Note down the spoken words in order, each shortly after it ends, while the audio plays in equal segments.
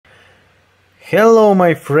Hello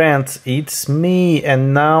my friends, it's me,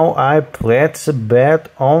 and now I placed a bet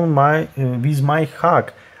on with my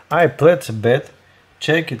hack. I placed a bet.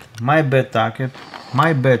 Check it, my bet target.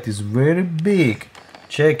 My bet is very big.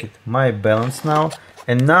 Check it, my balance now.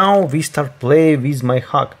 And now we start play with my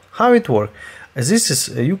hack. How it works? This is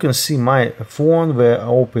you can see my phone where I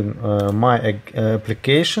open my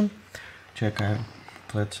application. Check, I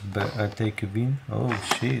take a win. Oh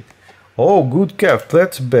shit. Oh, good cap.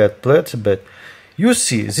 Let's bet. You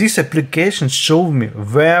see, this application show me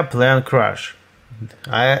where plane crash.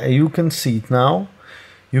 You can see it now.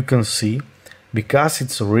 You can see, because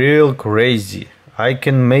it's real crazy. I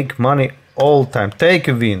can make money all time. Take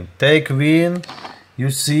a win.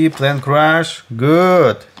 You see, plane crash.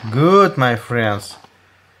 Good, my friends.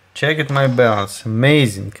 Check it, my balance.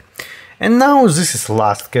 Amazing. And now this is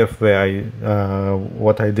last cap where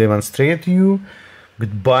what I demonstrate you.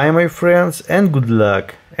 Goodbye my friends and good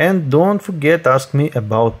luck, and don't forget ask me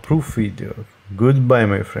about proof video. Goodbye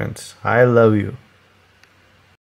my friends, I love you.